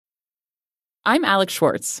I'm Alex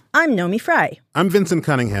Schwartz. I'm Nomi Fry. I'm Vincent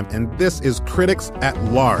Cunningham, and this is Critics at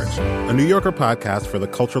Large, a New Yorker podcast for the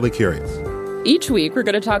culturally curious. Each week, we're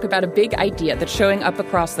going to talk about a big idea that's showing up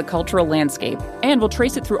across the cultural landscape, and we'll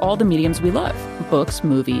trace it through all the mediums we love. Books,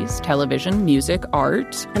 movies, television, music,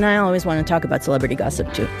 art. And I always want to talk about celebrity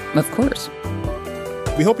gossip, too. Of course.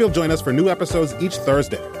 We hope you'll join us for new episodes each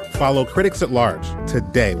Thursday. Follow Critics at Large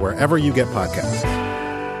today, wherever you get podcasts.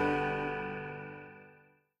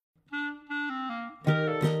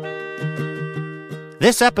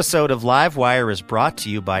 This episode of Livewire is brought to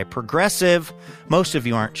you by Progressive. Most of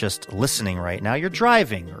you aren't just listening right now. You're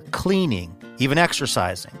driving or cleaning, even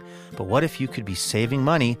exercising. But what if you could be saving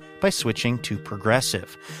money by switching to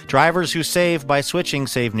Progressive? Drivers who save by switching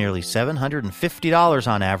save nearly $750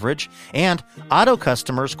 on average, and auto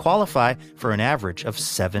customers qualify for an average of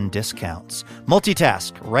 7 discounts.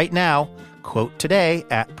 Multitask right now. Quote today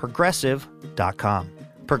at Progressive.com.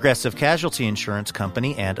 Progressive Casualty Insurance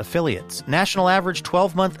Company and Affiliates. National average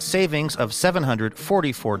 12-month savings of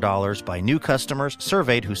 $744 by new customers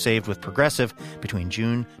surveyed who saved with Progressive between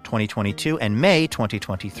June 2022 and May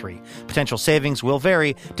 2023. Potential savings will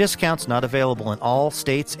vary. Discounts not available in all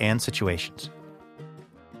states and situations.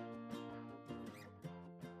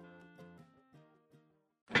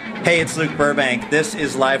 Hey, it's Luke Burbank. This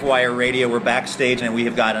is Livewire Radio. We're backstage, and we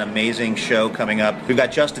have got an amazing show coming up. We've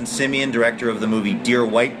got Justin Simien, director of the movie Dear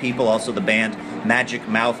White People. Also, the band Magic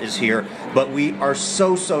Mouth is here. But we are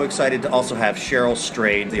so excited to also have Cheryl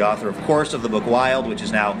Strayed, the author, of course, of the book Wild, which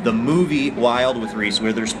is now the movie Wild with Reese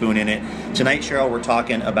Witherspoon in it. Tonight, Cheryl, we're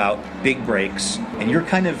talking about big breaks, and you're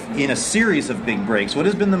kind of in a series of big breaks. What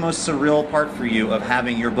has been the most surreal part for you of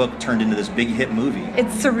having your book turned into this big hit movie?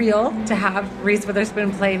 It's surreal to have Reese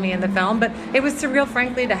Witherspoon play me in the film, but it was surreal,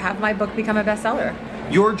 frankly, to have my book become a bestseller.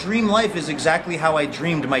 Your dream life is exactly how I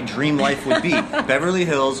dreamed my dream life would be. Beverly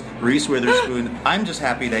Hills, Reese Witherspoon. I'm just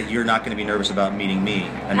happy that you're not going to be nervous about meeting me.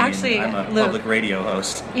 Actually, I'm a Luke, public radio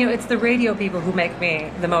host. You know, it's the radio people who make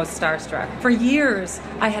me the most starstruck. For years,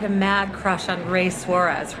 I had a mad crush on Ray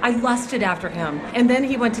Suarez. I lusted after him. And then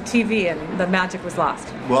he went to TV and the magic was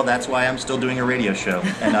lost. Well, that's why I'm still doing a radio show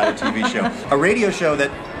and not a TV show. A radio show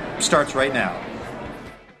that starts right now.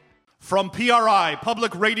 From PRI,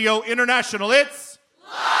 Public Radio International, it's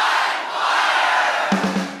Livewire!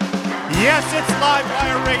 Yes, it's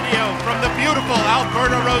Livewire Radio from the beautiful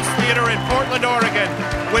Alberta Rose Theater in Portland, Oregon,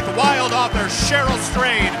 with Wild author Cheryl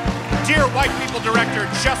Strayed, Dear White People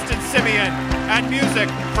director Justin Simien, and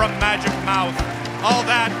music from Magic Mouth. All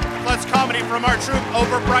that, plus comedy from our troupe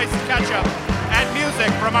Overpriced Ketchup, and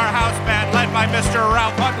music from our house band led by Mr.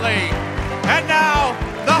 Ralph Huntley. And now,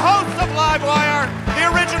 the host of Livewire, the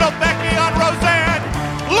original Becky on Roseanne,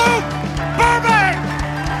 Luke Burbank!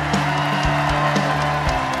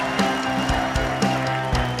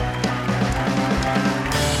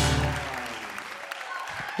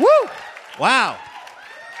 Woo! Wow.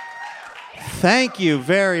 Thank you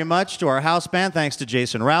very much to our house band. Thanks to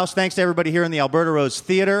Jason Rouse. Thanks to everybody here in the Alberta Rose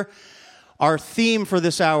Theater. Our theme for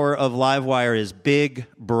this hour of Livewire is big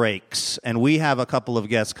breaks, and we have a couple of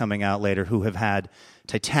guests coming out later who have had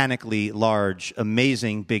titanically large,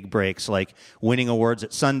 amazing big breaks, like winning awards at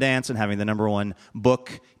Sundance and having the #1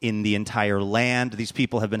 book in the entire land. These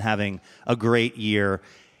people have been having a great year.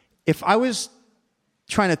 If I was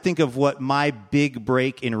trying to think of what my big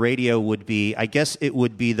break in radio would be, I guess it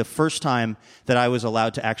would be the first time that I was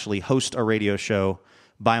allowed to actually host a radio show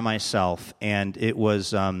by myself, and it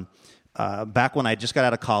was back when I just got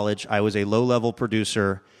out of college. I was a low-level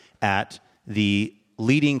producer at the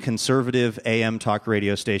leading conservative AM talk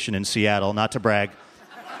radio station in Seattle, not to brag.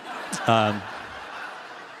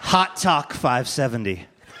 Hot Talk 570.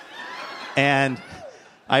 And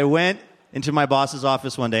I went into my boss's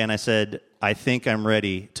office one day and I said, I think I'm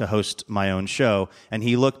ready to host my own show. And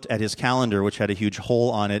he looked at his calendar, which had a huge hole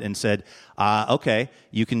on it, and said, okay,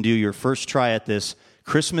 you can do your first try at this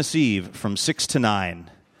Christmas Eve from 6 to 9.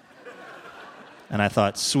 And I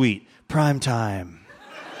thought, sweet, prime time.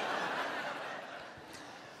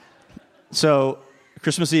 So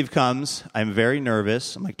Christmas Eve comes. I'm very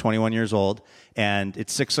nervous. I'm like 21 years old. And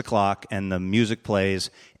it's 6 o'clock, and the music plays.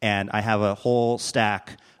 And I have a whole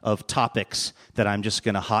stack of topics that I'm just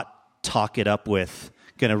going to hot talk it up with.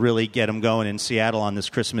 Going to really get them going in Seattle on this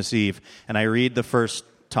Christmas Eve. And I read the first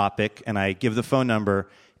topic, and I give the phone number,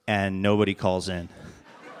 and nobody calls in.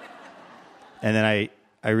 And then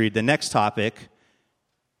I read the next topic,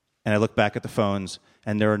 and I look back at the phones,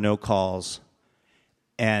 and there are no calls.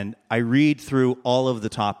 And I read through all of the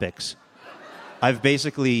topics. I've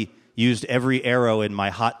basically used every arrow in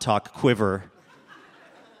my hot talk quiver.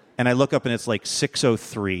 And I look up and it's like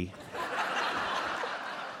 6:03.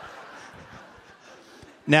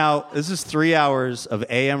 Now, this is 3 hours of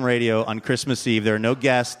AM radio on Christmas Eve. There are no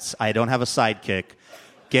guests. I don't have a sidekick.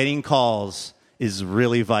 Getting calls is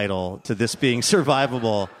really vital to this being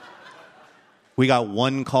survivable. We got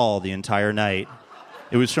one call the entire night.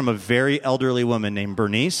 It was from a very elderly woman named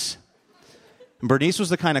Bernice. Bernice was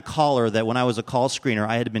the kind of caller that when I was a call screener,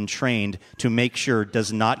 I had been trained to make sure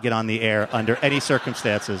does not get on the air under any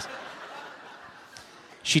circumstances.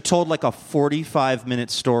 She told like a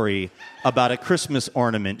 45-minute story about a Christmas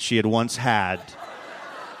ornament she had once had.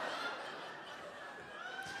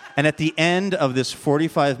 And at the end of this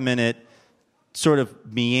 45-minute sort of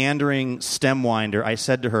meandering stem winder, I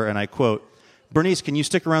said to her, and I quote, "Bernice, can you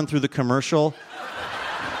stick around through the commercial?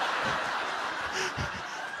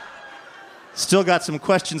 Still got some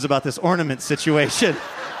questions about this ornament situation."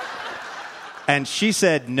 And she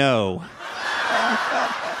said no.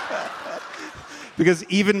 Because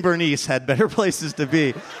even Bernice had better places to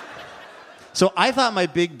be. So I thought my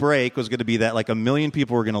big break was going to be that like 1 million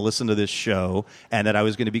people were going to listen to this show and that I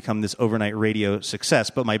was going to become this overnight radio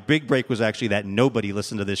success. But my big break was actually that nobody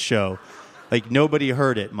listened to this show. Like, nobody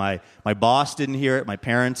heard it. My boss didn't hear it. My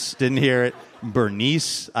parents didn't hear it.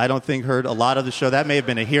 Bernice, I don't think, heard a lot of the show. That may have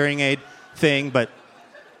been a hearing aid thing, but...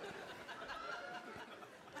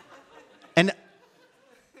 And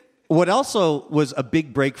what also was a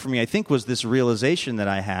big break for me, I think, was this realization that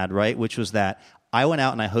I had, right, which was that I went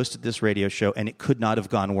out and I hosted this radio show, and it could not have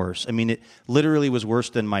gone worse. I mean, it literally was worse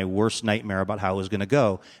than my worst nightmare about how it was going to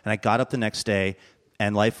go. And I got up the next day,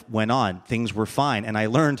 and life went on. Things were fine. And I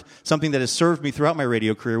learned something that has served me throughout my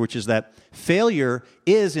radio career, which is that failure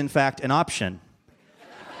is, in fact, an option.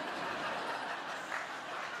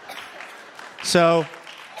 So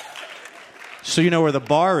you know where the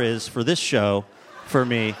bar is for this show for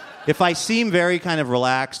me. If I seem very kind of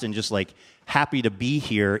relaxed and just like happy to be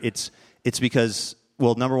here, it's because,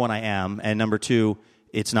 well, number one, I am, and number two,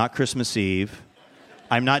 it's not Christmas Eve.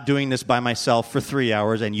 I'm not doing this by myself for 3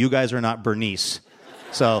 hours, and you guys are not Bernice.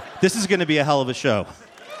 So this is going to be a hell of a show.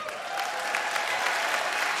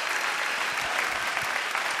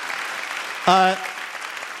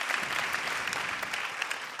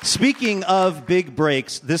 Speaking of big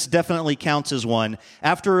breaks, this definitely counts as one.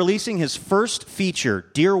 After releasing his first feature,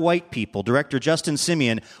 Dear White People, director Justin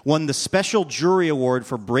Simien won the Special Jury Award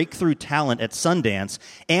for Breakthrough Talent at Sundance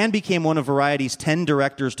and became one of Variety's 10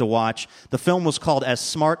 directors to watch. The film was called as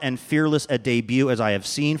smart and fearless a debut as I have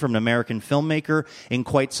seen from an American filmmaker in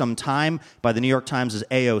quite some time by the New York Times'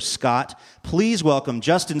 A.O. Scott. Please welcome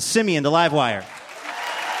Justin Simien to Livewire.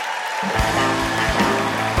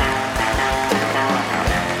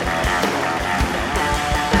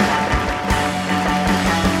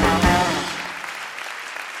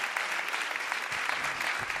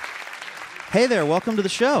 Hey there, welcome to the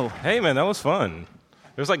show. Hey man, that was fun.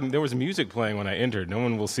 There was music playing when I entered. No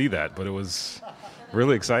one will see that, but it was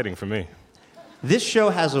really exciting for me. This show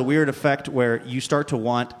has a weird effect where you start to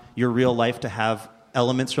want your real life to have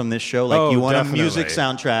elements from this show. Like you want definitely. A music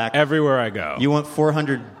soundtrack. Everywhere I go. You want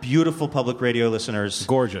 400 beautiful public radio listeners.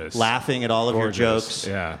 Gorgeous. Laughing at all of your jokes.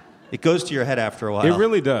 Yeah. It goes to your head after a while. It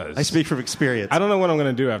really does. I speak from experience. I don't know what I'm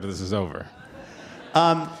going to do after this is over.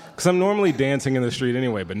 Because I'm normally dancing in the street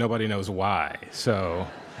anyway, but nobody knows why. So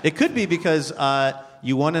it could be because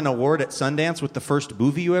you won an award at Sundance with the first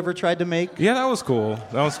movie you ever tried to make. Yeah, that was cool.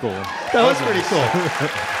 That was pretty cool.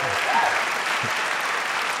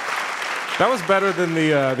 That was better than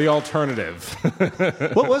the alternative.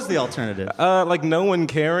 What was the alternative? Like no one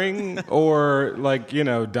caring or like,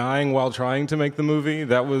 dying while trying to make the movie.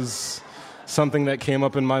 That was something that came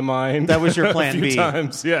up in my mind. That was your plan a few B.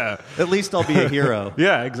 times, yeah. At least I'll be a hero.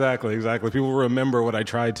 Yeah, exactly. People will remember what I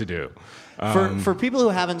tried to do. For people who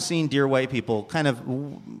haven't seen Dear White People, kind of,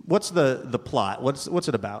 what's the plot? What's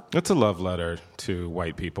it about? It's a love letter to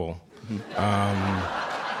white people.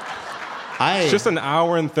 It's just an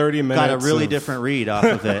hour and 30 minutes. Got a really different read off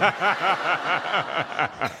of it.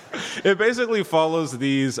 It basically follows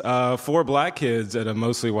these 4 black kids at a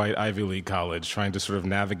mostly white Ivy League college trying to sort of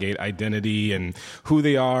navigate identity and who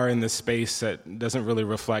they are in this space that doesn't really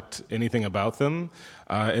reflect anything about them.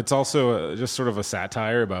 It's also just sort of a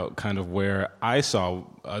satire about kind of where I saw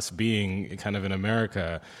us being kind of in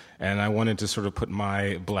America, and I wanted to sort of put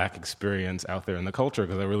my black experience out there in the culture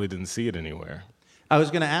because I really didn't see it anywhere. I was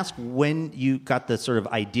going to ask when you got the sort of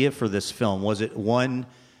idea for this film. Was it one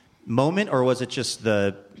moment, or was it just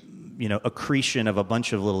the accretion of a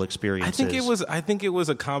bunch of little experiences? I think it was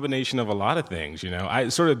a combination of a lot of things. I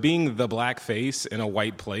sort of being the black face in a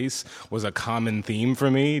white place was a common theme for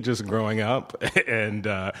me just growing up and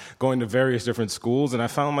going to various different schools, and I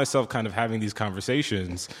found myself kind of having these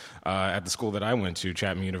conversations at the school that I went to,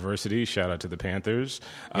 Chapman University. Shout out to the Panthers.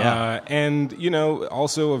 Yeah. And, you know,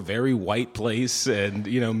 also a very white place. And,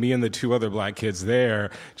 you know, me and the two other black kids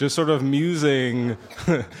there just sort of musing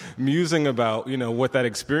about, you know, what that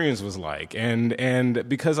experience was like. And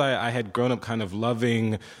because I had grown up kind of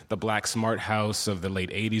loving the black smart house of the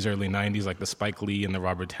late 80s, early 90s, like the Spike Lee and the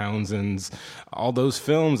Robert Townsends, all those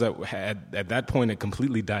films that had, at that point, it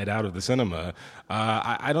completely died out of the cinema.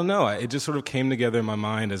 I don't know. It just sort of came together in my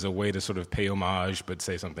mind as a way to sort of pay homage but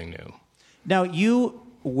say something new. Now, you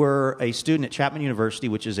were a student at Chapman University,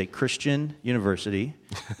 which is a Christian university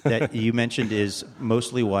that you mentioned is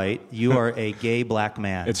mostly white. You are a gay black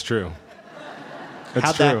man. It's true.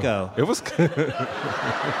 How'd that go? It was...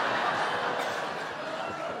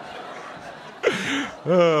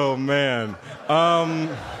 Oh, man.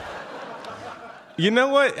 You know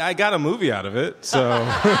what? I got a movie out of it, so...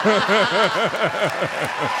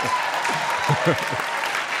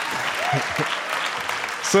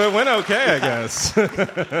 So it went okay, I guess.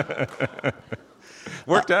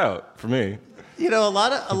 Worked out for me. You know, a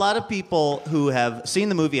lot of people who have seen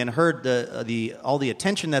the movie and heard all the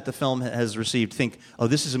attention that the film has received think, oh,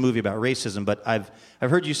 this is a movie about racism. But I've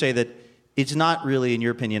heard you say that it's not really, in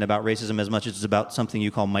your opinion, about racism as much as it's about something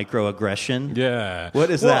you call microaggression. Yeah. What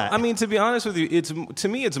is that? I mean, to be honest with you, to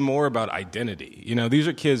me, it's more about identity. You know, these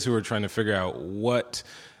are kids who are trying to figure out what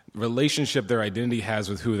relationship their identity has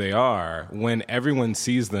with who they are when everyone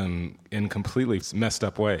sees them in completely messed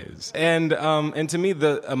up ways. And to me,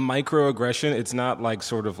 a microaggression, it's not like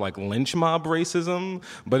sort of like lynch mob racism,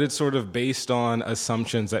 but it's sort of based on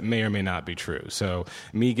assumptions that may or may not be true. So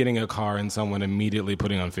me getting a car and someone immediately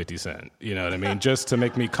putting on 50 Cent, you know what I mean? Just to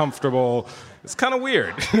make me comfortable. It's kind of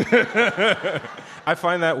weird. I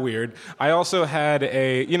find that weird. I also had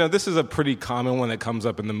this is a pretty common one that comes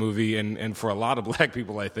up in the movie, and for a lot of black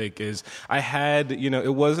people, I think, is I had,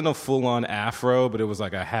 it wasn't a full-on afro, but it was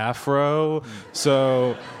like a half-fro.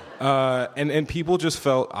 So, and people just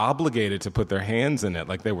felt obligated to put their hands in it,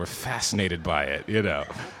 like they were fascinated by it, you know.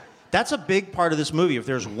 That's a big part of this movie. If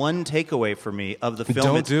there's one takeaway for me of the film,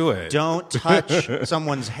 don't do it. Don't touch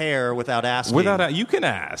someone's hair without asking. You can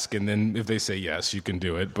ask, and then if they say yes, you can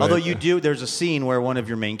do it. But... Although there's a scene where one of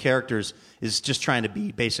your main characters is just trying to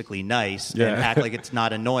be basically nice and act like it's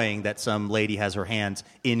not annoying that some lady has her hands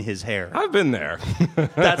in his hair. I've been there.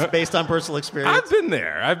 That's based on personal experience? I've been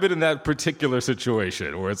there. I've been in that particular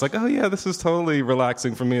situation where it's like, oh yeah, this is totally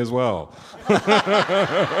relaxing for me as well.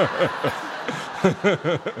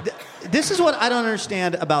 This is what I don't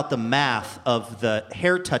understand about the math of the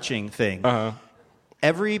hair touching thing. Uh-huh.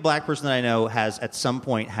 Every black person that I know has at some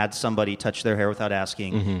point had somebody touch their hair without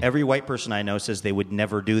asking. Mm-hmm. Every white person I know says they would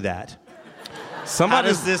never do that. How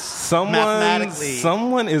does this mathematically...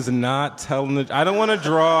 Someone is not telling the... I don't want to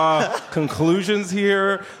draw conclusions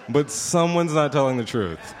here, but someone's not telling the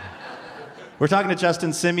truth. We're talking to Justin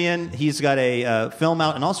Simien. He's got a film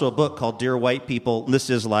out and also a book called Dear White People. This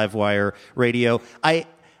is Livewire Radio. I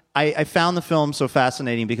found the film so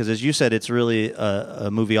fascinating because, as you said, it's really a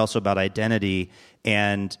movie also about identity.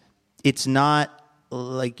 And it's not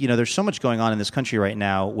like, there's so much going on in this country right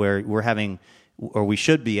now where we're having, or we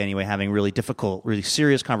should be anyway, having really difficult, really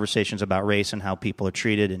serious conversations about race and how people are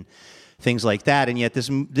treated and things like that. And yet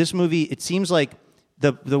this movie, it seems like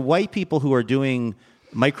the white people who are doing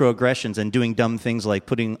microaggressions and doing dumb things like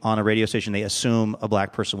putting on a radio station they assume a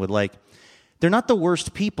black person would like, they're not the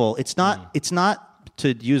worst people. It's not,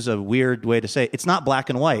 to use a weird way to say it, it's not black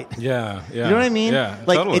and white. Yeah. You know what I mean? Yeah,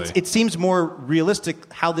 like totally. It seems more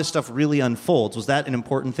realistic how this stuff really unfolds. Was that an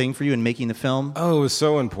important thing for you in making the film? Oh, it was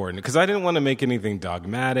so important because I didn't want to make anything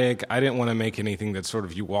dogmatic. I didn't want to make anything that sort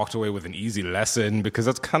of you walked away with an easy lesson because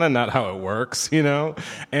that's kind of not how it works,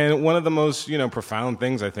 And one of the most, profound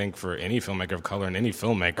things I think for any filmmaker of color and any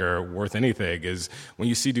filmmaker worth anything is when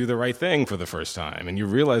you see Do the Right Thing for the first time and you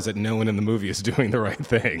realize that no one in the movie is doing the right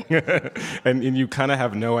thing. and you kind of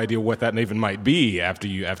have no idea what that even might be after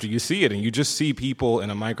you see it, and you just see people in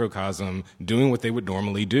a microcosm doing what they would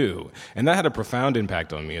normally do, and that had a profound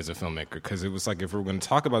impact on me as a filmmaker because it was like if we were going to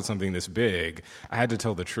talk about something this big, I had to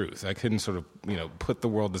tell the truth. I couldn't sort of put the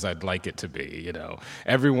world as I'd like it to be.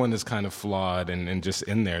 Everyone is kind of flawed and just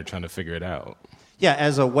in there trying to figure it out. Yeah,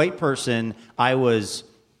 as a white person, it was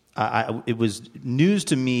news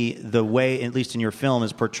to me the way, at least in your film,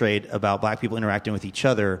 is portrayed about black people interacting with each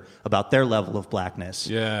other, about their level of blackness.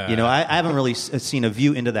 Yeah. I haven't really seen a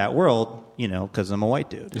view into that world, because I'm a white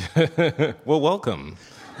dude. Well, welcome.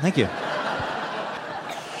 Thank you.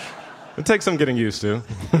 It takes some getting used to.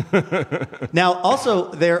 Now,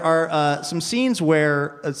 also, there are some scenes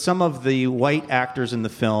where some of the white actors in the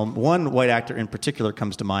film, one white actor in particular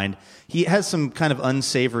comes to mind, he has some kind of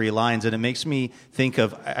unsavory lines, and it makes me think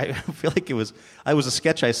of, I feel like it was a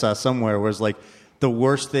sketch I saw somewhere where it was like, the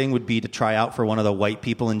worst thing would be to try out for one of the white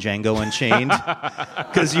people in Django Unchained,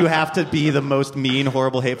 because you have to be the most mean,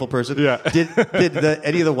 horrible, hateful person. Yeah. Did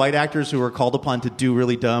any of the white actors who were called upon to do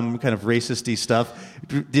really dumb, kind of racist-y stuff,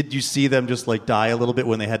 did you see them just like die a little bit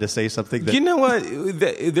when they had to say something? You know what?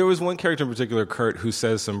 There was one character in particular, Kurt, who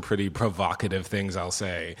says some pretty provocative things, I'll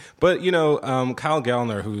say. But, Kyle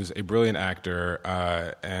Gallner, who's a brilliant actor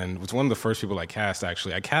and was one of the first people I cast,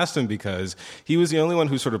 actually. I cast him because he was the only one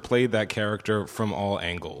who sort of played that character from all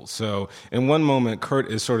angles. So in one moment,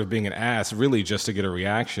 Kurt is sort of being an ass, really just to get a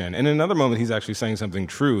reaction. And in another moment, he's actually saying something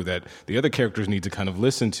true that the other characters need to kind of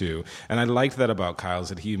listen to. And I liked that about Kyle, is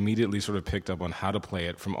that he immediately sort of picked up on how to play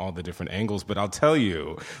it from all the different angles. But I'll tell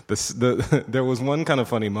you, there was one kind of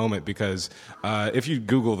funny moment, because if you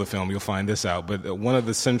Google the film, you'll find this out. But one of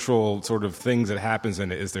the central sort of things that happens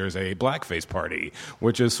in it is there's a blackface party,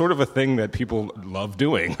 which is sort of a thing that people love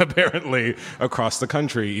doing, apparently, across the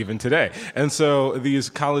country, even today. And so these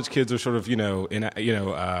college kids are sort of,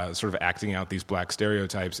 sort of acting out these black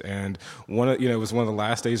stereotypes. And it was one of the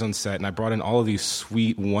last days on set, and I brought in all of these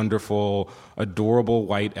sweet, wonderful, adorable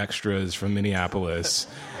white extras from Minneapolis.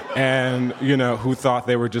 And, who thought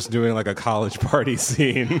they were just doing like a college party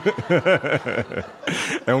scene.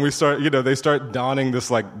 And they start donning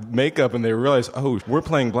this like makeup, and they realize, oh, we're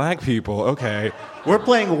playing black people. Okay. We're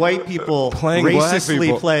playing white people,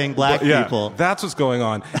 racistly playing black people. That's what's going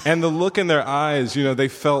on. And the look in their eyes, they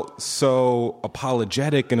felt so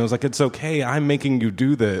apologetic, and it was like, it's okay, I'm making you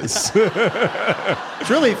do this. It's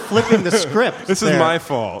really flipping the script. This is my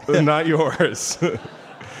fault, not yours.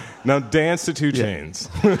 Now dance to 2 Chainz.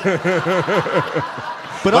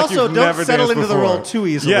 But like also, don't settle into the role too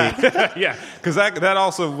easily. Yeah, yeah. Because that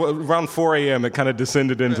also, around 4 a.m., it kind of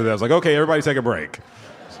descended into that. I was like, okay, everybody take a break.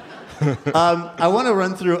 I want to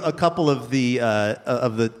run through a couple of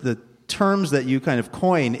the terms that you kind of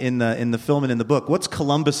coin in the film and in the book. What's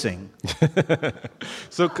Columbusing?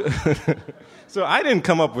 So I didn't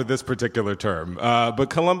come up with this particular term, but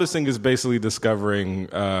Columbusing is basically discovering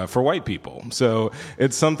for white people. So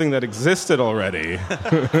it's something that existed already.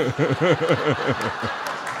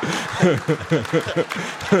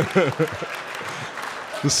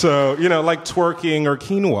 So, like twerking or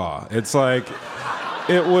quinoa. It's like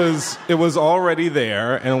it was already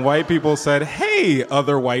there, and white people said, "Hey,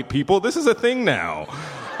 other white people, this is a thing now."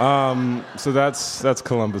 So that's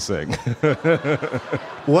Columbusing.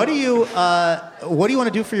 What do you want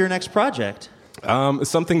to do for your next project?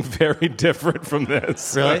 Something very different from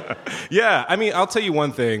this. Really? Yeah. I mean, I'll tell you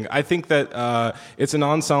one thing. I think that it's an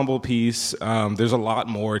ensemble piece. There's a lot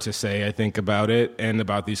more to say, I think, about it and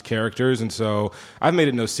about these characters. And so I've made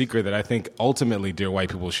it no secret that I think ultimately Dear White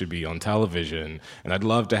People should be on television. And I'd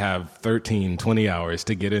love to have 13, 20 hours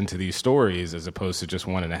to get into these stories as opposed to just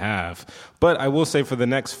 1.5. But I will say for the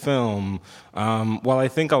next film, while I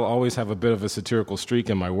think I'll always have a bit of a satirical streak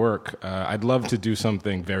in my work, I'd love to do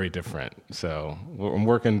something very different. So I'm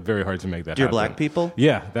working very hard to make that happen. Dear Black People?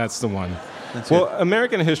 Yeah, that's the one. Well,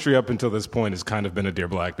 American history up until this point has kind of been a Dear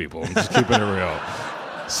Black People. I'm just keeping it real.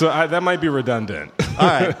 So that might be redundant. All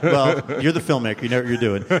right. Well, you're the filmmaker. You know what you're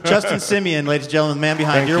doing. Justin Simien, ladies and gentlemen, the man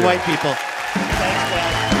behind Dear White People.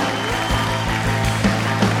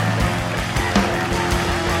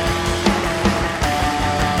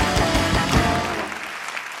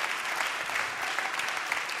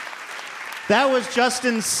 That was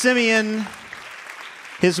Justin Simien.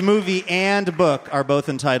 His movie and book are both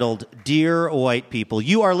entitled Dear White People.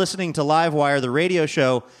 You are listening to Livewire, the radio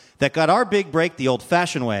show that got our big break the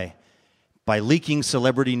old-fashioned way by leaking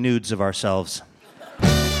celebrity nudes of ourselves.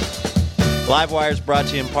 Livewire is brought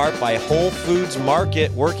to you in part by Whole Foods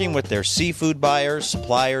Market, working with their seafood buyers,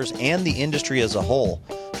 suppliers, and the industry as a whole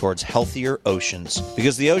towards healthier oceans.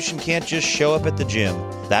 Because the ocean can't just show up at the gym.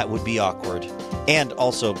 That would be awkward. And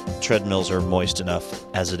also, treadmills are moist enough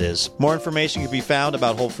as it is. More information can be found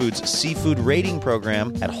about Whole Foods' seafood rating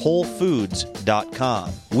program at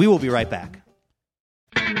WholeFoods.com. We will be right back.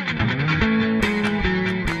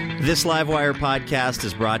 This Livewire podcast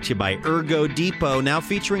is brought to you by Ergo Depot, now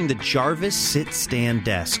featuring the Jarvis Sit-Stand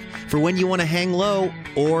Desk for when you want to hang low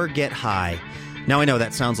or get high. Now, I know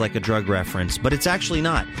that sounds like a drug reference, but it's actually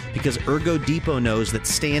not, because Ergo Depot knows that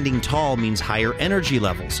standing tall means higher energy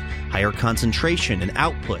levels, higher concentration, and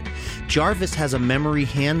output. Jarvis has a memory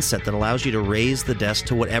handset that allows you to raise the desk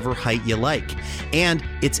to whatever height you like, and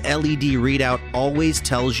its LED readout always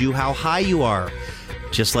tells you how high you are.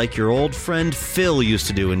 just like your old friend Phil used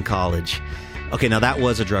to do in college. Okay, now that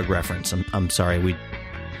was a drug reference. I'm sorry, we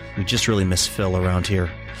just really miss Phil around here.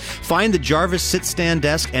 Find the Jarvis sit-stand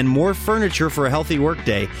desk and more furniture for a healthy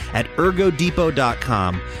workday at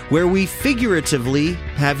ErgoDepot.com, where we figuratively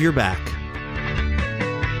have your back.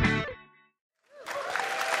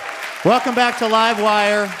 Welcome back to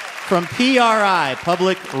Livewire from PRI,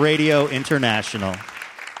 Public Radio International.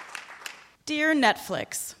 Dear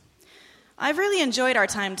Netflix, I've really enjoyed our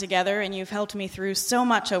time together, and you've helped me through so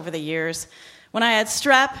much over the years. When I had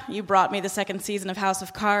strep, you brought me the second season of House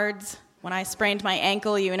of Cards. When I sprained my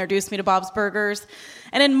ankle, you introduced me to Bob's Burgers.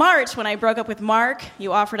 And in March, when I broke up with Mark,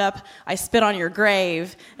 you offered up I Spit on Your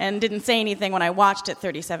Grave and didn't say anything when I watched it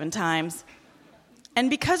 37 times. And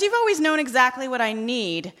because you've always known exactly what I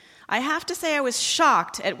need, I have to say I was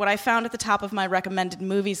shocked at what I found at the top of my recommended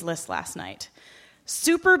movies list last night.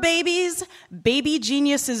 Super Babies, Baby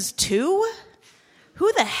Geniuses 2?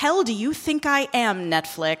 Who the hell do you think I am,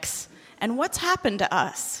 Netflix? And what's happened to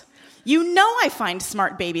us? You know I find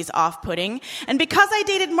smart babies off-putting, and because I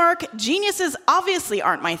dated Mark, geniuses obviously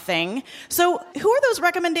aren't my thing. So who are those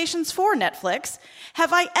recommendations for, Netflix?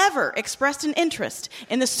 Have I ever expressed an interest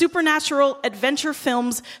in the supernatural adventure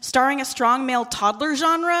films starring a strong male toddler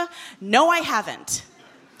genre? No, I haven't.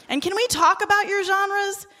 And can we talk about your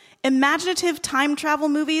genres? Imaginative time travel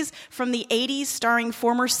movies from the 80s starring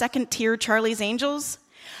former second-tier Charlie's Angels?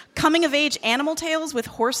 Coming-of-age animal tales with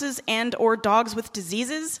horses and or dogs with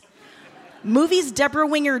diseases? Movies Deborah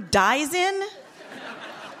Winger dies in?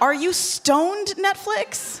 Are you stoned,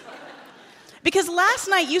 Netflix? Because last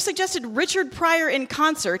night you suggested Richard Pryor in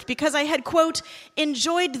concert because I had, quote,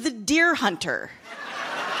 enjoyed The Deer Hunter.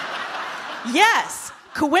 Yes,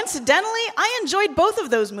 coincidentally, I enjoyed both of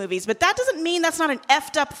those movies, but that doesn't mean that's not an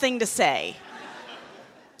effed up thing to say.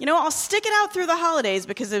 You know, I'll stick it out through the holidays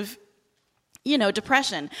because of,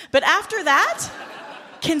 depression. But after that,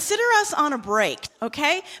 consider us on a break,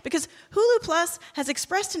 okay? Because Hulu Plus has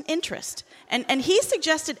expressed an interest, and he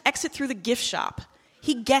suggested exit through the gift shop.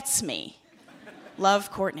 He gets me.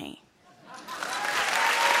 Love, Courtney.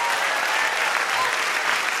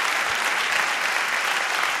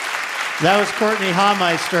 That was Courtney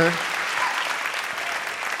Hameister.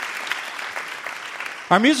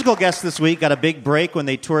 Our musical guests this week got a big break when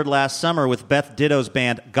they toured last summer with Beth Ditto's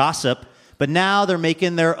band Gossip, but now they're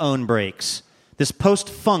making their own breaks. This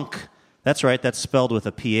post-funk, that's right, that's spelled with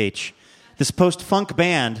a PH. This post-funk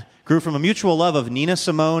band grew from a mutual love of Nina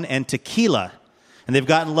Simone and tequila. And they've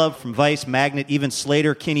gotten love from Vice, Magnet, even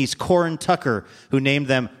Slater Kinney's Corin Tucker, who named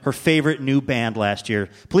them her favorite new band last year.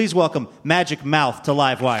 Please welcome Magic Mouth to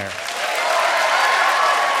Livewire.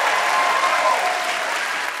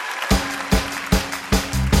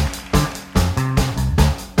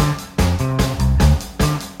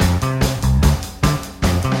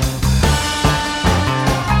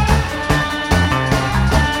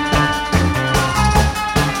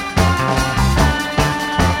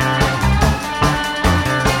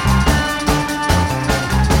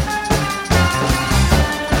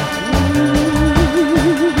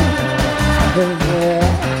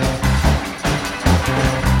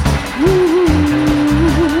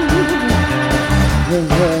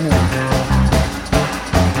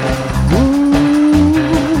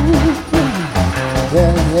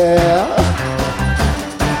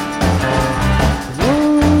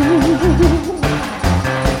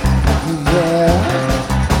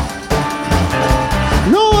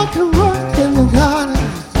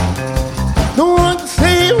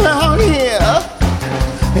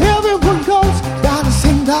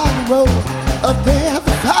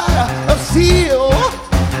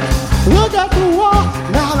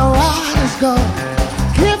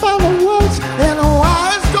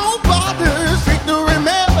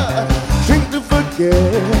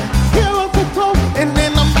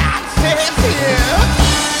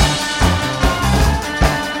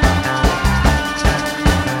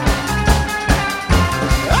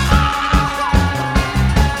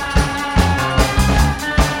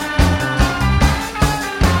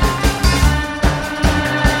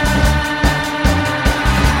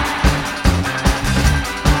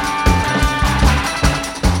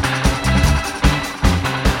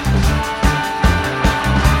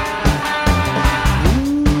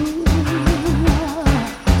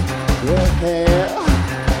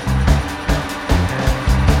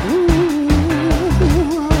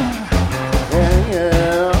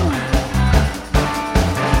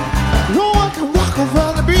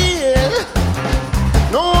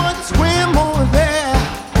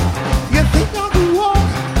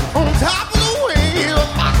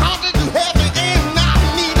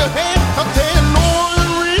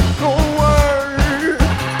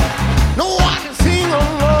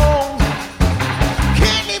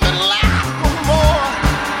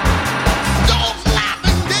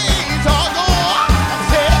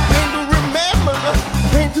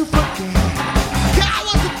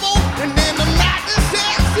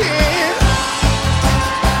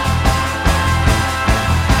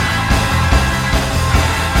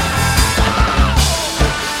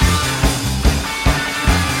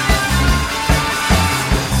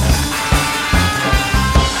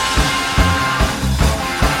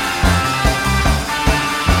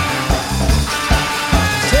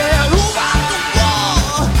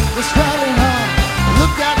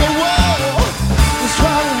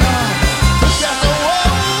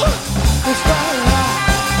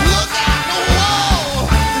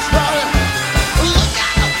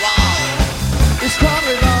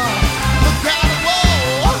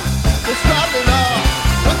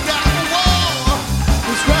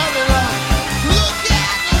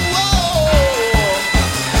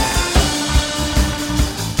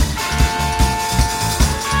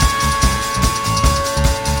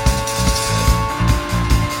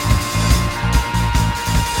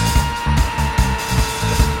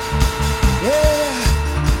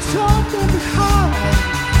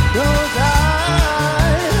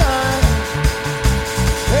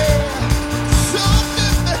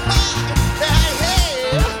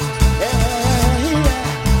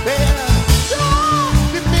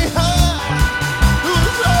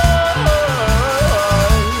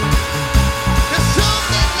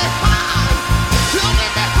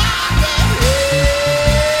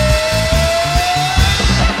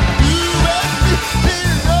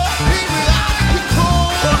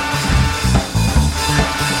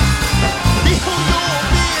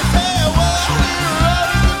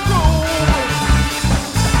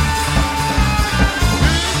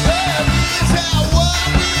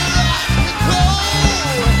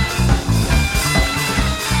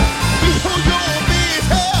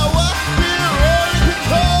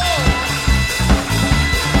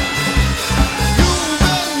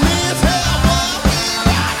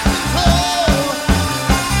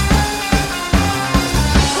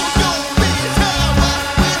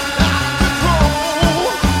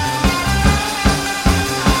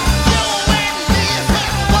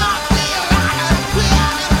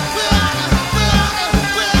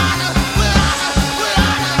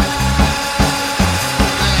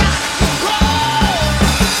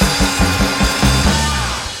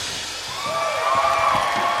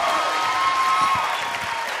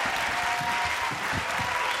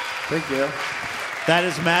 Thank you. That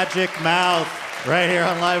is Magic Mouth right here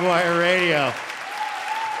on Livewire Radio.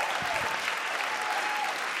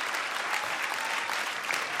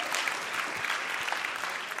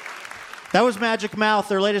 That was Magic Mouth.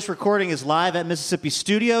 Their latest recording is live at Mississippi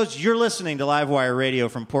Studios. You're listening to Livewire Radio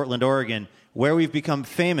from Portland, Oregon, where we've become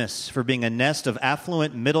famous for being a nest of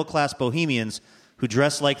affluent, middle-class bohemians who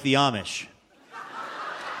dress like the Amish.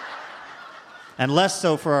 And less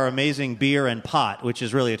so for our amazing beer and pot, which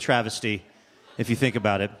is really a travesty if you think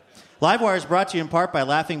about it. Livewire is brought to you in part by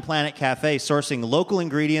Laughing Planet Cafe, sourcing local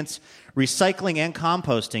ingredients, recycling, and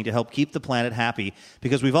composting to help keep the planet happy,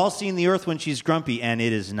 because we've all seen the Earth when she's grumpy, and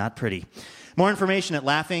it is not pretty. More information at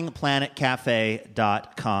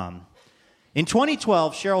laughingplanetcafe.com. In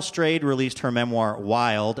 2012, Cheryl Strayed released her memoir,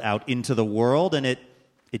 Wild, out into the world, and it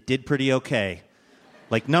did pretty okay.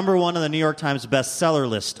 Like number one on the New York Times bestseller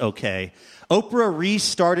list, okay. Oprah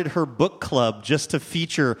restarted her book club just to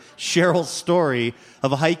feature Cheryl's story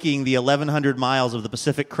of hiking the 1,100 miles of the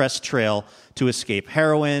Pacific Crest Trail to escape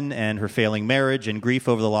heroin and her failing marriage and grief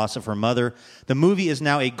over the loss of her mother. The movie is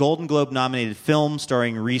now a Golden Globe-nominated film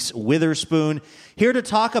starring Reese Witherspoon. Here to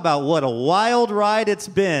talk about what a wild ride it's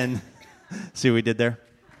been. See what we did there?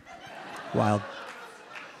 Wild.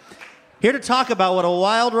 Here to talk about what a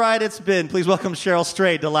wild ride it's been, please welcome Cheryl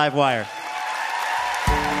Strayed to Livewire.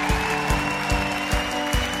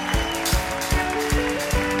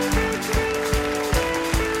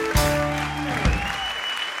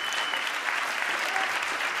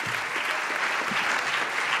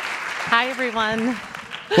 Hi, everyone.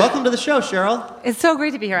 Welcome to the show, Cheryl. It's so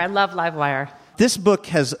great to be here. I love Livewire. This book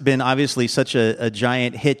has been obviously such a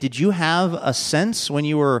giant hit. Did you have a sense when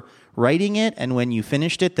you were writing it and when you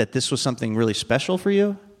finished it that this was something really special for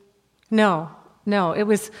you? No. It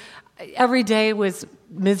was, every day was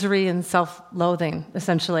misery and self-loathing,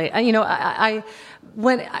 essentially.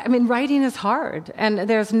 Writing is hard, and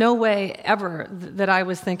there's no way ever that I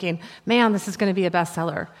was thinking, man, this is going to be a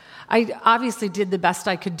bestseller. I obviously did the best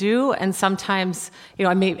I could do, and sometimes,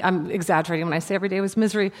 I'm exaggerating when I say every day was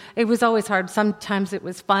misery. It was always hard. Sometimes it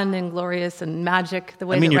was fun and glorious and magic, the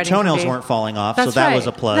way that your writing can toenails be. weren't falling off, That's so that right. was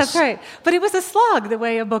a plus. That's right. But it was a slog, the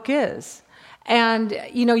way a book is. And,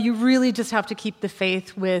 you really just have to keep the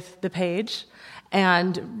faith with the page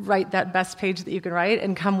and write that best page that you can write,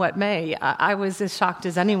 and come what may. I was as shocked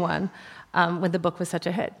as anyone when the book was such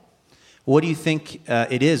a hit. What do you think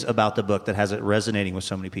it is about the book that has it resonating with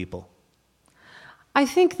so many people? I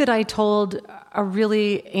think that I told a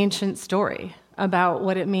really ancient story about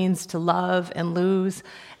what it means to love and lose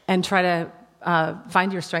and try to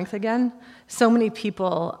find your strength again. So many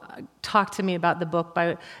people talk to me about the book,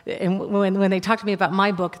 and when they talk to me about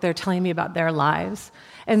my book, they're telling me about their lives.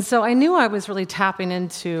 And so I knew I was really tapping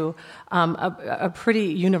into a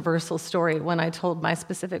pretty universal story when I told my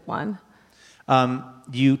specific one.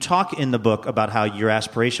 You talk in the book about how your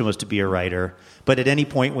aspiration was to be a writer, but at any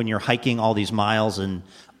point when you're hiking all these miles and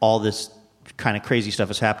all this kind of crazy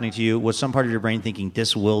stuff is happening to you, was some part of your brain thinking,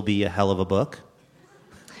 this will be a hell of a book?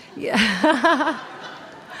 Yeah.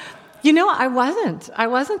 I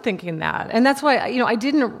wasn't thinking that. And that's why, I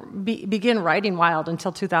didn't begin writing Wild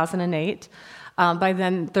until 2008. By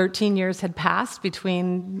then, 13 years had passed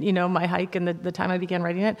between, my hike and the time I began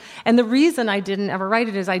writing it. And the reason I didn't ever write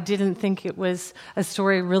it is I didn't think it was a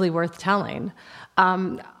story really worth telling.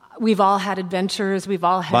 We've all had adventures. We've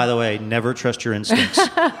all had... By the way, never trust your instincts.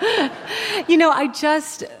 I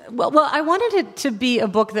wanted it to be a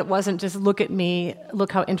book that wasn't just look at me,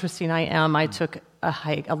 look how interesting I am. I took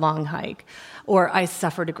a long hike, or I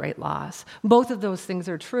suffered a great loss. Both of those things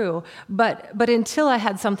are true, but until I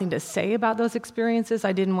had something to say about those experiences,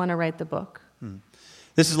 I didn't want to write the book.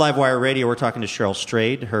 This is Livewire Radio. We're talking to Cheryl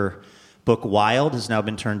Strayed. Her book, Wild, has now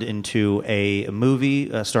been turned into a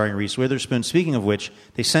movie starring Reese Witherspoon. Speaking of which,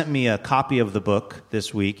 they sent me a copy of the book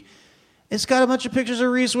this week. It's got a bunch of pictures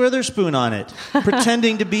of Reese Witherspoon on it,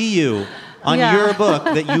 pretending to be you on your book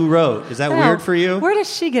that you wrote. Is that weird for you? Where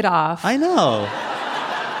does she get off? I know.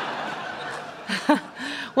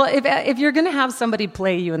 Well, if you're going to have somebody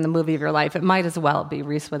play you in the movie of your life, it might as well be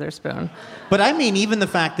Reese Witherspoon. But I mean, even the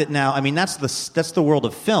fact that now, that's the world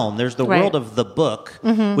of film. There's the world of the book,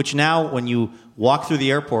 which now when you walk through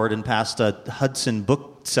the airport and past a Hudson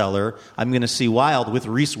bookseller, I'm going to see Wild with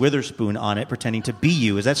Reese Witherspoon on it pretending to be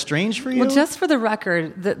you. Is that strange for you? Well, just for the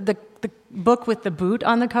record, the book with the boot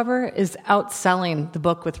on the cover is outselling the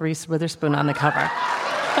book with Reese Witherspoon on the cover.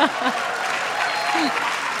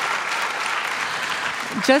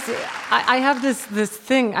 I have this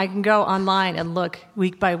thing. I can go online and look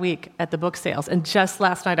week by week at the book sales. And just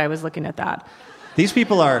last night I was looking at that. These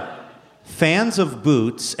people are fans of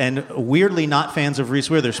Boots and weirdly not fans of Reese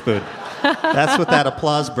Witherspoon. That's what that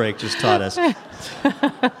applause break just taught us.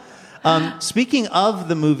 Speaking of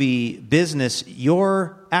the movie business,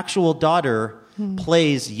 your actual daughter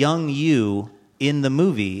plays young you in the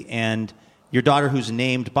movie, and your daughter who's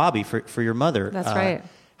named Bobby for your mother. That's right.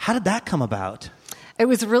 How did that come about? It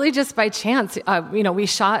was really just by chance. We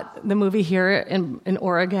shot the movie here in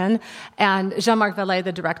Oregon, and Jean-Marc Vallée,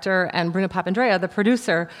 the director, and Bruno Papandrea, the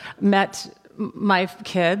producer, met my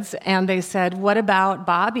kids, and they said, "What about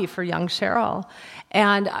Bobby for young Cheryl?"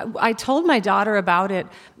 And I told my daughter about it.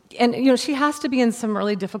 And, she has to be in some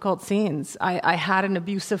really difficult scenes. I had an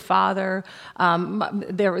abusive father.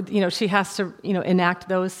 She has to, enact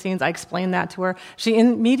those scenes. I explained that to her. She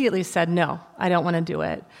immediately said, "No, I don't want to do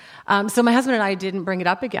it." So my husband and I didn't bring it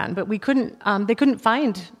up again, but we couldn't, they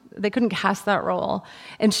couldn't cast that role.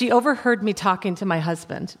 And she overheard me talking to my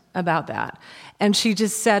husband about that. And she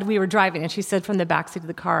just said, we were driving, and she said from the backseat of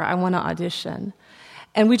the car, "I want to audition."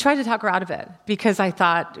 And we tried to talk her out of it because I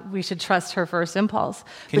thought we should trust her first impulse.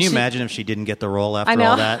 Can you imagine if she didn't get the role after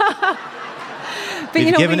all that? But,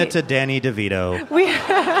 We've given it to Danny DeVito.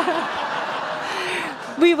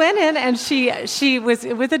 We went in, and she was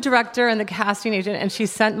with the director and the casting agent, and she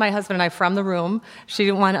sent my husband and I from the room. She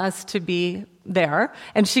didn't want us to be there,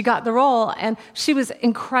 and she got the role, and she was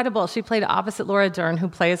incredible. She played opposite Laura Dern, who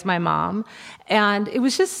plays my mom, and it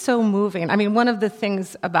was just so moving. I mean, one of the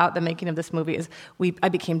things about the making of this movie is I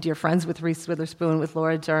became dear friends with Reese Witherspoon, with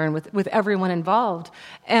Laura Dern, with everyone involved,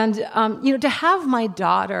 and to have my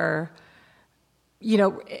daughter,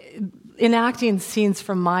 enacting scenes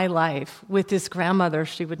from my life with this grandmother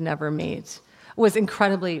she would never meet was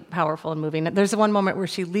incredibly powerful and moving. There's one moment where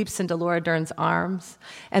she leaps into Laura Dern's arms,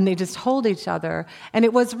 and they just hold each other. And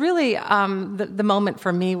it was really the moment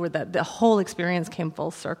for me where the whole experience came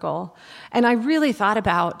full circle. And I really thought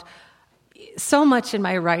about so much in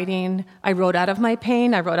my writing. I wrote out of my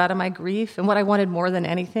pain, I wrote out of my grief, and what I wanted more than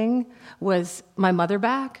anything was my mother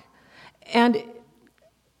back. And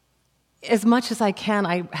as much as I can,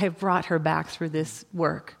 I have brought her back through this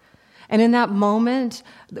work. And in that moment,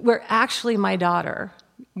 where actually my daughter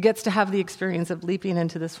gets to have the experience of leaping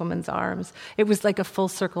into this woman's arms, it was like a full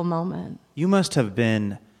circle moment. You must have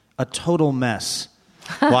been a total mess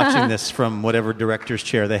watching this from whatever director's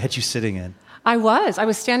chair they had you sitting in. I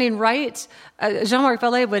was standing right. Jean-Marc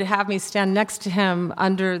Vallée would have me stand next to him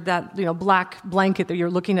under that black blanket that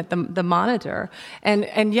you're looking at the monitor.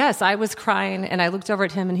 And yes, I was crying, and I looked over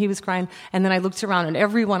at him, and he was crying, and then I looked around, and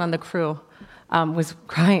everyone on the crew was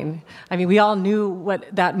crying. I mean, we all knew what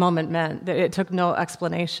that moment meant. It took no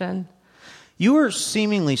explanation. You were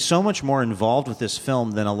seemingly so much more involved with this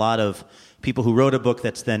film than a lot of people who wrote a book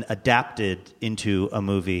that's then adapted into a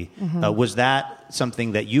movie. Mm-hmm. Was that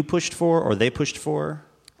something that you pushed for or they pushed for?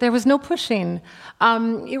 There was no pushing.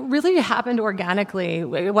 It really happened organically.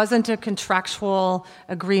 It wasn't a contractual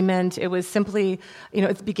agreement. It was simply,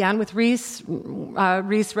 it began with Reese.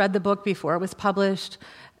 Reese read the book before it was published,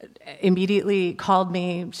 immediately called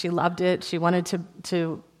me. She loved it. She wanted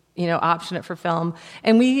to option it for film.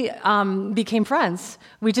 And we became friends.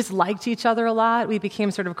 We just liked each other a lot. We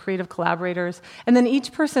became sort of creative collaborators. And then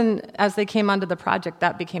each person, as they came onto the project,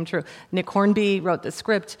 that became true. Nick Hornby wrote the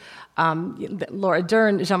script. Laura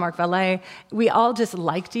Dern, Jean-Marc Vallée. We all just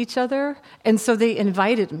liked each other. And so they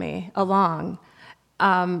invited me along.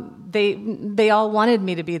 They all wanted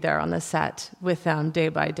me to be there on the set with them day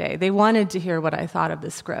by day. They wanted to hear what I thought of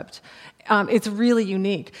the script. It's really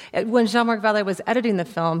unique. When Jean-Marc Vallée was editing the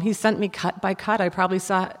film, he sent me cut by cut. I probably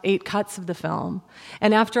saw 8 cuts of the film.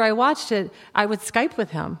 And after I watched it, I would Skype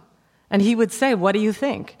with him. And he would say, "What do you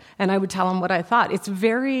think?" And I would tell him what I thought. It's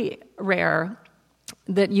very rare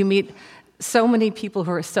that you meet so many people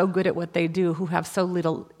who are so good at what they do, who have so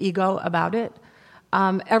little ego about it.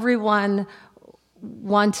 Everyone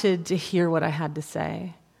wanted to hear what I had to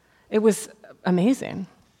say. It was amazing.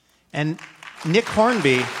 And Nick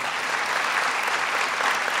Hornby...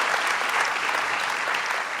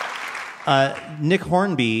 Nick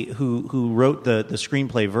Hornby, who wrote the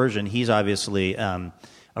screenplay version, he's obviously a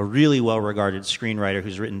really well-regarded screenwriter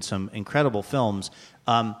who's written some incredible films.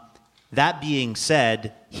 That being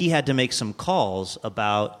said, he had to make some calls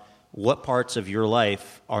about what parts of your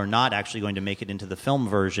life are not actually going to make it into the film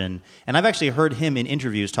version. And I've actually heard him in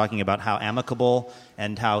interviews talking about how amicable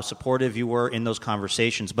and how supportive you were in those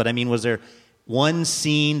conversations. But I mean, was there one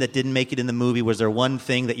scene that didn't make it in the movie? Was there one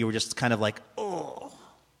thing that you were just kind of like, oh?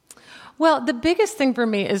 Well, the biggest thing for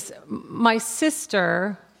me is my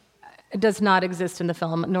sister does not exist in the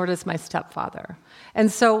film, nor does my stepfather.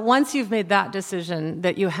 And so once you've made that decision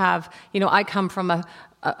that you have, I come from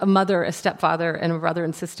a mother, a stepfather, and a brother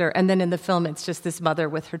and sister. And then in the film, it's just this mother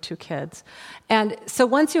with her 2 kids. And so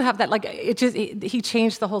once you have that, like, he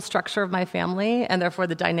changed the whole structure of my family and therefore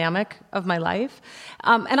the dynamic of my life.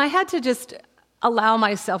 And I had to just allow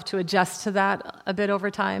myself to adjust to that a bit over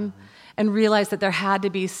time and realize that there had to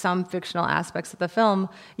be some fictional aspects of the film.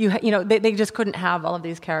 They just couldn't have all of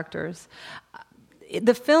these characters.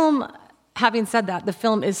 The film, having said that, the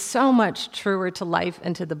film is so much truer to life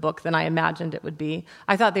and to the book than I imagined it would be.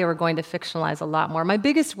 I thought they were going to fictionalize a lot more. My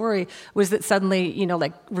biggest worry was that suddenly,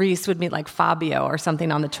 like Reese would meet like Fabio or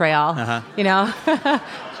something on the trail,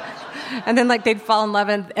 And then, like, they'd fall in love,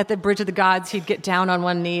 and at the Bridge of the Gods, he'd get down on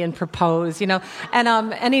one knee and propose, and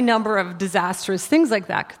any number of disastrous things like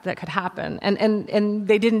that could happen. And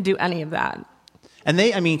they didn't do any of that. And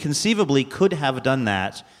they, conceivably could have done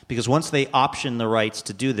that, because once they option the rights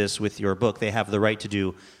to do this with your book, they have the right to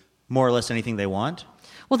do more or less anything they want.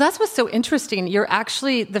 Well, that's what's so interesting.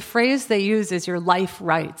 The phrase they use is your life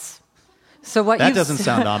rights. So that doesn't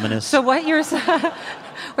sound ominous. So what you're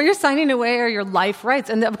signing away are your life rights.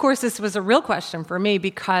 And of course, this was a real question for me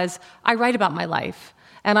because I write about my life.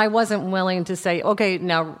 And I wasn't willing to say, okay,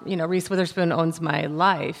 now, Reese Witherspoon owns my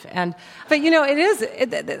life. But it is,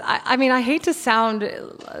 I hate to sound,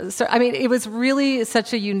 it was really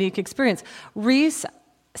such a unique experience. Reese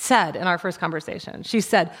said in our first conversation, she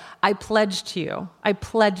said, I pledge to you,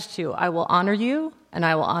 I will honor you, and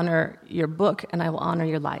I will honor your book, and I will honor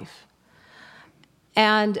your life.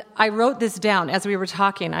 And I wrote this down. As we were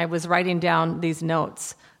talking, I was writing down these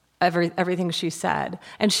notes, everything she said.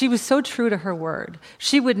 And she was so true to her word.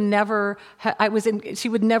 She would never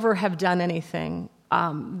have done anything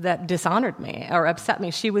that dishonored me or upset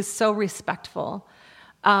me. She was so respectful.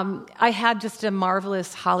 I had just a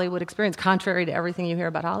marvelous Hollywood experience, contrary to everything you hear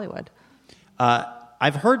about Hollywood.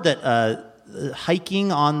 I've heard that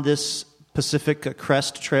hiking on this Pacific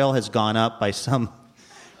Crest Trail has gone up by some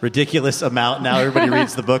ridiculous amount. Now everybody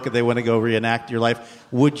reads the book and they want to go reenact your life.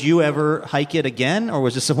 Would you ever hike it again, or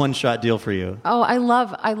was this a one-shot deal for you? Oh, I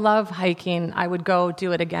love hiking. I would go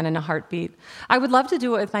do it again in a heartbeat. I would love to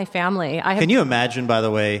do it with my family. Can you imagine, by the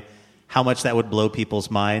way, how much that would blow people's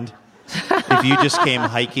mind if you just came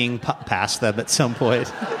hiking past them at some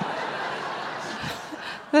point?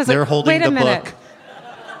 They're holding the book.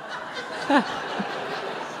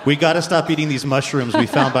 We got to stop eating these mushrooms we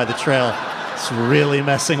found by the trail. It's really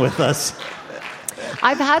messing with us.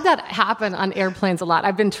 I've had that happen on airplanes a lot.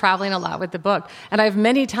 I've been traveling a lot with the book, and I've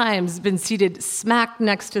many times been seated smack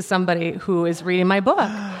next to somebody who is reading my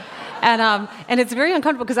book. And it's very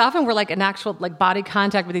uncomfortable because often we're like in actual like body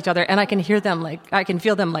contact with each other, and I can hear them I can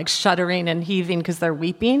feel them like shuddering and heaving because they're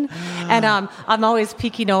weeping. And I'm always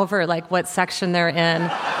peeking over like what section they're in.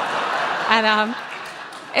 And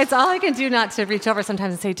it's all I can do not to reach over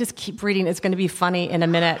sometimes and say, just keep reading. It's going to be funny in a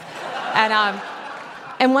minute.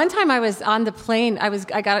 And one time I was on the plane.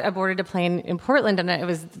 I boarded a plane in Portland, and it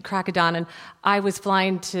was crack of dawn, and I was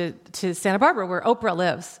flying to Santa Barbara, where Oprah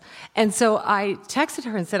lives. And so I texted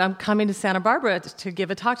her and said, I'm coming to Santa Barbara to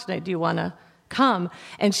give a talk tonight. Do you want to come?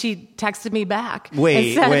 And she texted me back.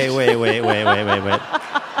 Wait. I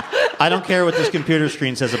don't care what this computer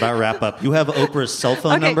screen says about Wrap Up. You have Oprah's cell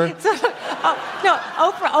phone number? No,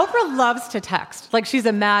 Oprah loves to text. Like, she's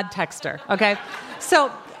a mad texter, okay?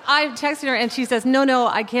 So I texted her, and she says, no,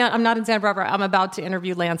 I can't. I'm not in Santa Barbara. I'm about to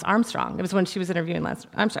interview Lance Armstrong. It was when she was interviewing Lance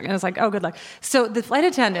Armstrong. And I was like, oh, good luck. So the flight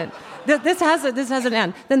attendant, this has an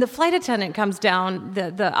end. Then the flight attendant comes down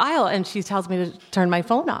the aisle, and she tells me to turn my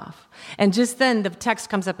phone off. And just then the text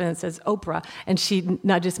comes up, and it says, Oprah. And she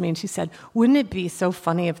nudges me, and she said, wouldn't it be so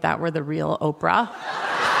funny if that were the real Oprah?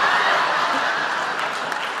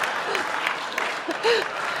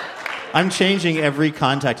 I'm changing every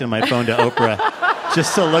contact in my phone to Oprah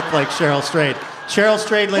just to look like Cheryl Strayed. Cheryl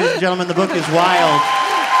Strayed, ladies and gentlemen, the book is Wild.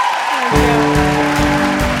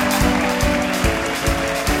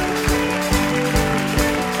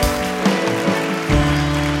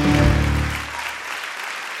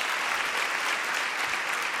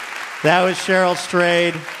 That was Cheryl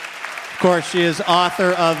Strayed. Of course, she is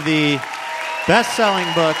author of the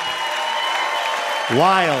best-selling book,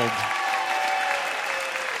 Wild.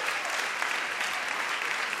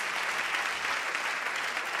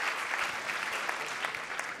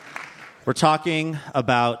 We're talking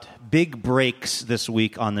about big breaks this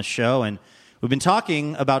week on the show, and we've been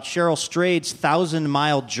talking about Cheryl Strayed's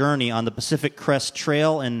 1,000-mile journey on the Pacific Crest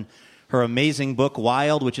Trail and her amazing book,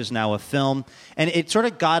 Wild, which is now a film. And it sort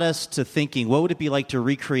of got us to thinking, what would it be like to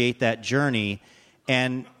recreate that journey?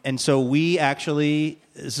 And so we actually,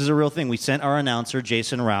 this is a real thing, we sent our announcer,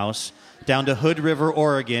 Jason Rouse, down to Hood River,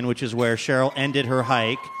 Oregon, which is where Cheryl ended her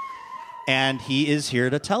hike. and he is here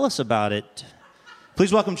to tell us about it.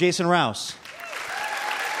 Please welcome Jason Rouse.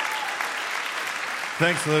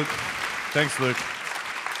 Thanks, Luke.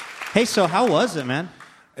 Hey, so how was it, man?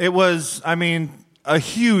 It was, a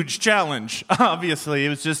huge challenge, obviously. It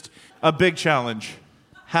was just a big challenge.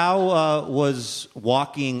 How was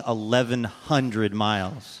walking 1,100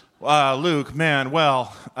 miles? Luke, man,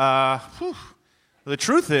 well, the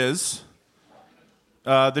truth is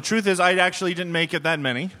I actually didn't make it that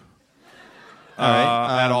many. All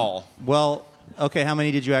right. At all. Well, okay, how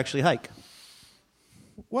many did you actually hike?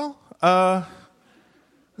 Well, about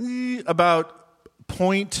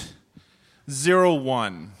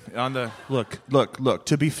 0.01 on the look.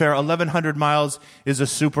 To be fair, 1,100 miles is a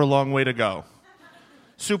super long way to go.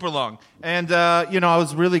 Super long. And, I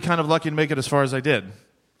was really kind of lucky to make it as far as I did,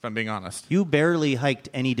 if I'm being honest. You barely hiked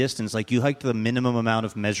any distance. Like, you hiked the minimum amount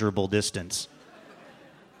of measurable distance.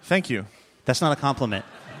 Thank you. That's not a compliment.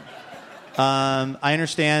 I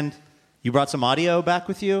understand you brought some audio back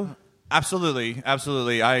with you? Absolutely. I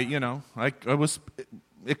was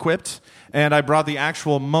equipped, and I brought the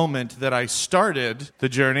actual moment that I started the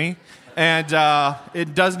journey, and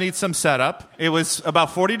it does need some setup. It was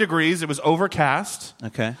about 40 degrees. It was overcast.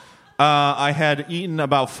 Okay. I had eaten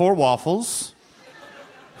about 4 waffles,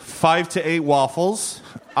 5 to 8 waffles.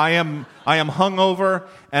 I am hungover,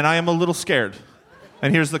 and I am a little scared.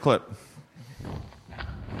 And here's the clip.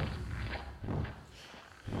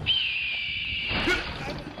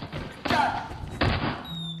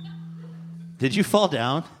 Did you fall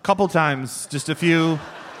down? Couple times, just a few,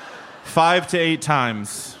 5 to 8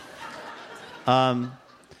 times.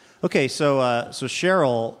 Okay, so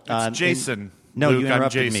Cheryl. It's Jason. No, Luke, you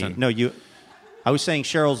interrupted I'm Jason. me. No, you. I was saying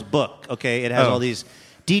Cheryl's book. Okay, it has all these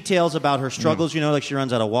details about her struggles. Like she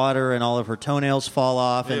runs out of water and all of her toenails fall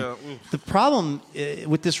off. And the problem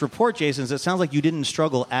with this report, Jason, is it sounds like you didn't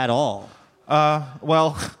struggle at all.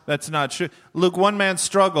 Well, that's not true. Luke, one man's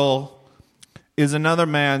struggle is another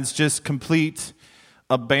man's just complete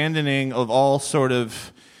abandoning of all sort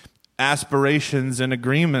of aspirations and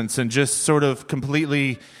agreements and just sort of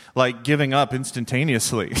completely like giving up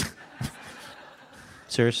instantaneously.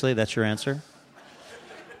 Seriously, that's your answer?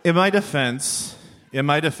 In my defense,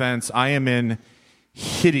 I am in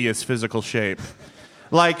hideous physical shape.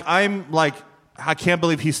 I can't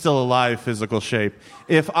believe he's still alive physical shape.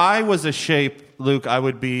 If I was a shape, Luke, I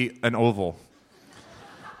would be an oval.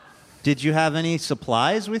 Did you have any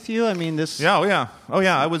supplies with you? Yeah, oh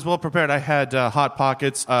yeah. I was well prepared. I had Hot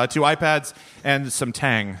Pockets, 2 iPads, and some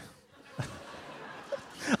Tang.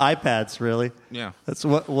 iPads, really? Yeah. That's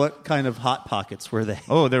what kind of Hot Pockets were they?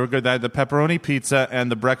 Oh, they were good. They had the pepperoni pizza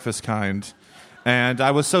and the breakfast kind. And I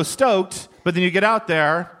was so stoked, but then you get out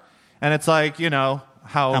there, and it's like, how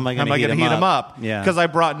am I going to heat them up? Yeah. Because I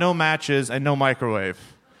brought no matches and no microwave.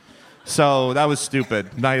 So that was stupid.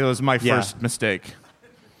 That was my first mistake.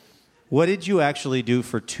 What did you actually do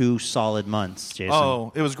for 2 solid months, Jason?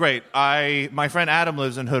 Oh, it was great. My friend Adam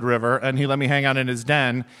lives in Hood River, and he let me hang out in his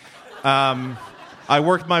den. I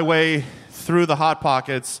worked my way through the Hot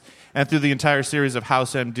Pockets and through the entire series of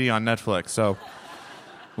House MD on Netflix. So,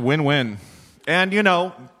 win-win. And,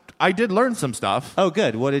 I did learn some stuff. Oh,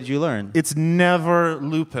 good. What did you learn? It's never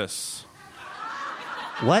lupus.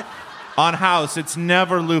 What? On House, it's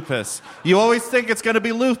never lupus. You always think it's going to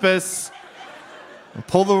be lupus.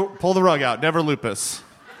 Pull the rug out. Never lupus.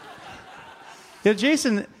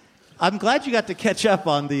 Jason, I'm glad you got to catch up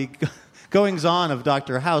on the goings-on of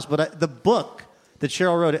Dr. House, but the book that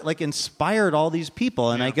Cheryl wrote, it inspired all these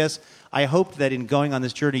people, and I hoped that in going on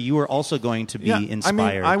this journey, you were also going to be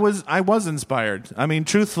inspired. I was inspired.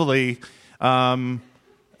 Truthfully,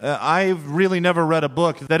 I've really never read a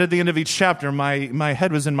book that at the end of each chapter, my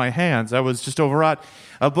head was in my hands. I was just overwrought.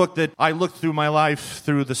 A book that I looked through my life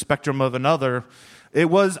through the spectrum of another. It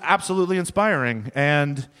was absolutely inspiring,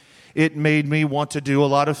 and it made me want to do a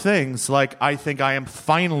lot of things. Like, I think I am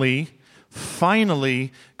finally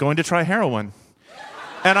going to try heroin.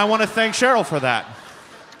 And I want to thank Cheryl for that.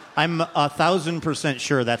 I'm 1,000%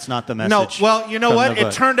 sure that's not the message. No, well, you know what?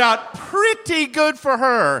 It turned out pretty good for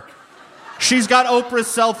her. She's got Oprah's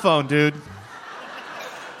cell phone, dude.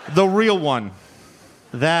 The real one.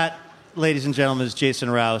 That, ladies and gentlemen, is Jason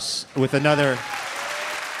Rouse with another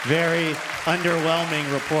very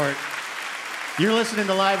underwhelming report. You're listening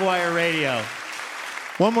to Livewire Radio.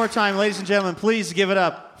 One more time, ladies and gentlemen, please give it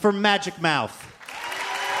up for Magic Mouth.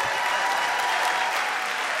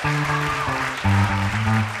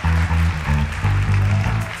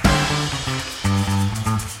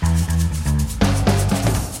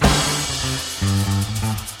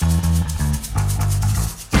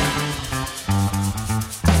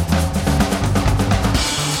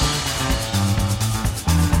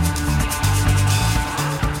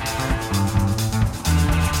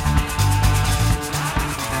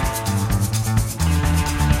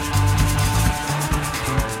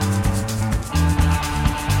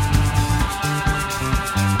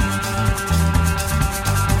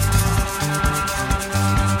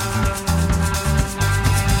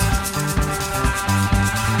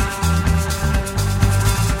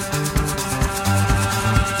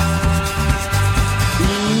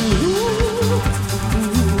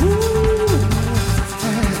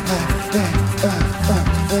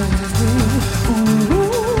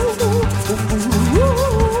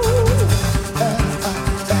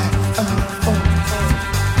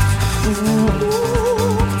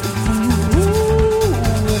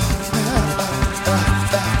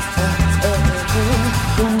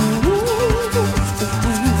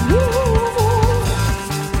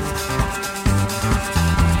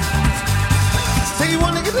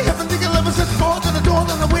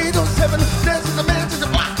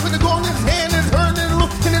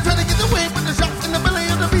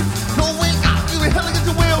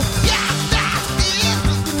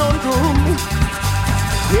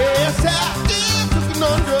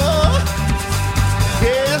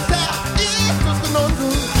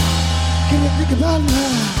 talk about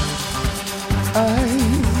love.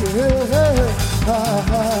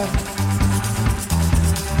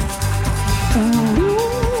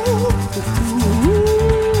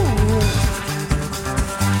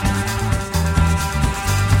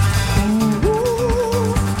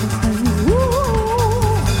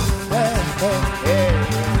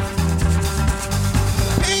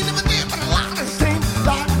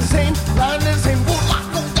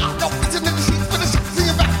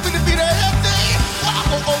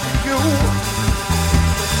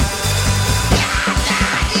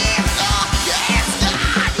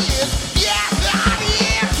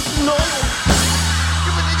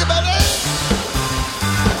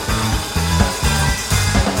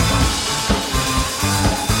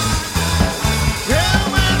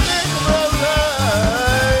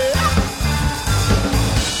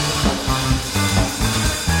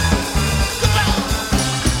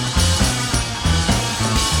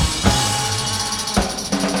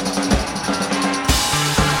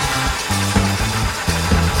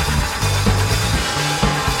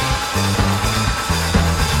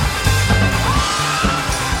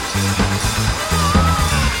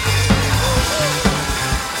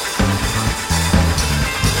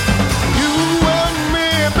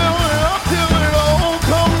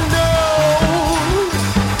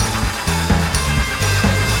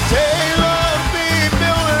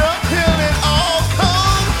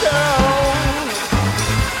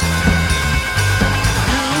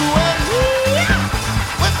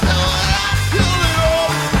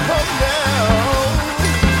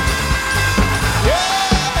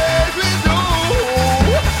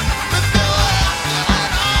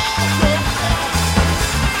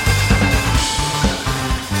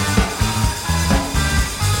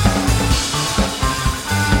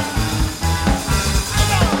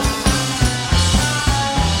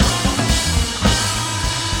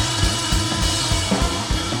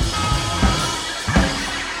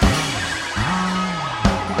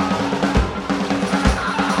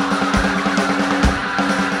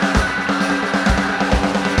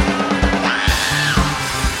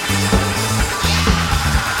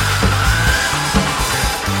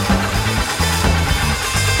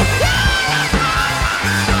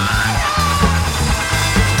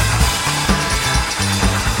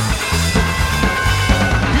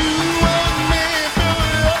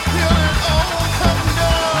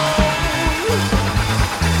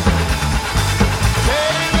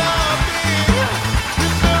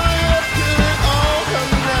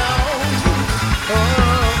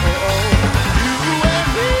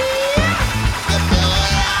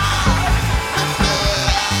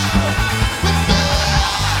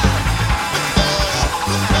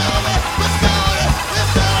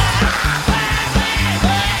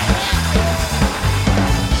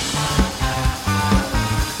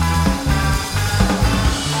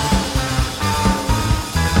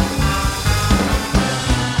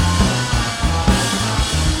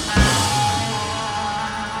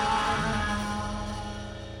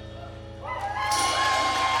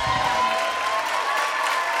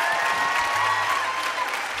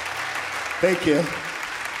 Thank you.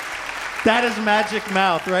 That is Magic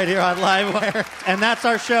Mouth right here on Livewire. And that's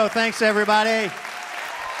our show. Thanks, everybody.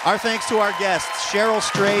 Our thanks to our guests, Cheryl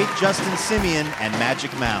Strayed, Justin Simeon, and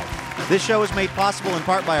Magic Mouth. This show is made possible in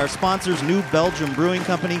part by our sponsors, New Belgium Brewing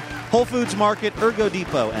Company, Whole Foods Market, Ergo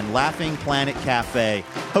Depot, and Laughing Planet Cafe.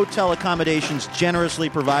 Hotel accommodations generously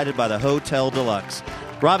provided by the Hotel Deluxe.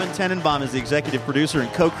 Robin Tenenbaum is the executive producer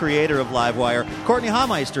and co-creator of Livewire. Courtney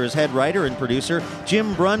Hameister is head writer and producer.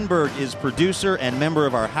 Jim Brunberg is producer and member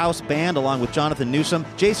of our house band, along with Jonathan Newsom.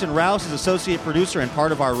 Jason Rouse is associate producer and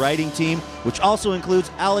part of our writing team, which also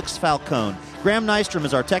includes Alex Falcone. Graham Nystrom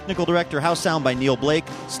is our technical director. House sound by Neil Blake.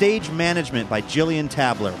 Stage management by Jillian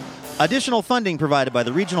Tabler. Additional funding provided by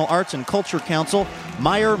the Regional Arts and Culture Council,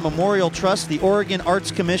 Meyer Memorial Trust, the Oregon Arts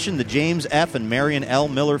Commission, the James F. and Marion L.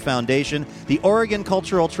 Miller Foundation, the Oregon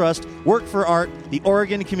Cultural Trust, Work for Art, the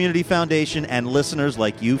Oregon Community Foundation, and listeners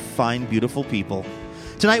like you fine, beautiful people.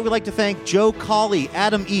 Tonight we'd like to thank Joe Cawley,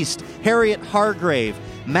 Adam East, Harriet Hargrave,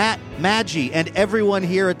 Matt Maggi, and everyone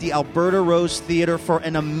here at the Alberta Rose Theatre for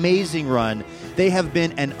an amazing run. They have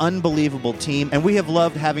been an unbelievable team, and we have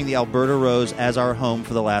loved having the Alberta Rose as our home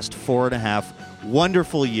for the last 4.5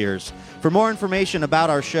 wonderful years. For more information about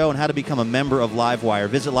our show and how to become a member of Livewire,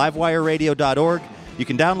 visit livewireradio.org. You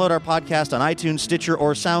can download our podcast on iTunes, Stitcher,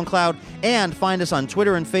 or SoundCloud, and find us on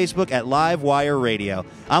Twitter and Facebook at Livewire Radio.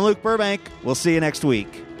 I'm Luke Burbank. We'll see you next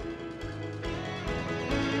week.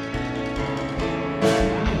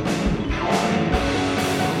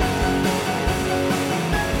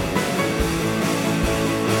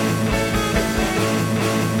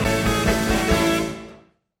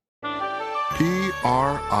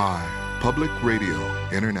 Public Radio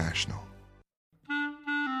International.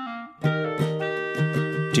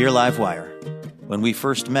 Dear Livewire, when we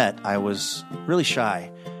first met, I was really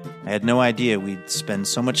shy. I had no idea we'd spend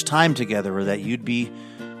so much time together or that you'd be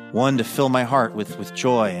one to fill my heart with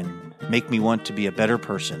joy and make me want to be a better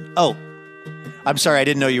person. Oh, I'm sorry, I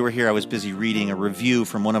didn't know you were here. I was busy reading a review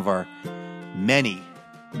from one of our many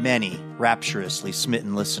rapturously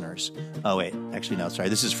smitten listeners. Oh, wait. Actually, no, sorry.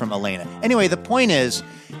 This is from Elena. Anyway, the point is,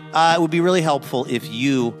 it would be really helpful if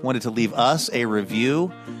you wanted to leave us a review.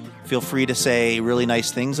 Feel free to say really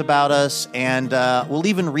nice things about us, and we'll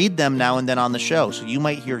even read them now and then on the show. So you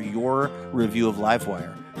might hear your review of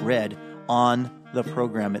Livewire read on the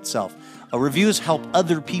program itself. Reviews help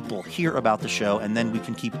other people hear about the show, and then we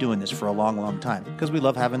can keep doing this for a long, long time because we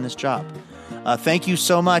love having this job. Thank you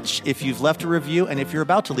so much if you've left a review, and if you're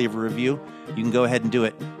about to leave a review, you can go ahead and do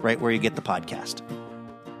it right where you get the podcast.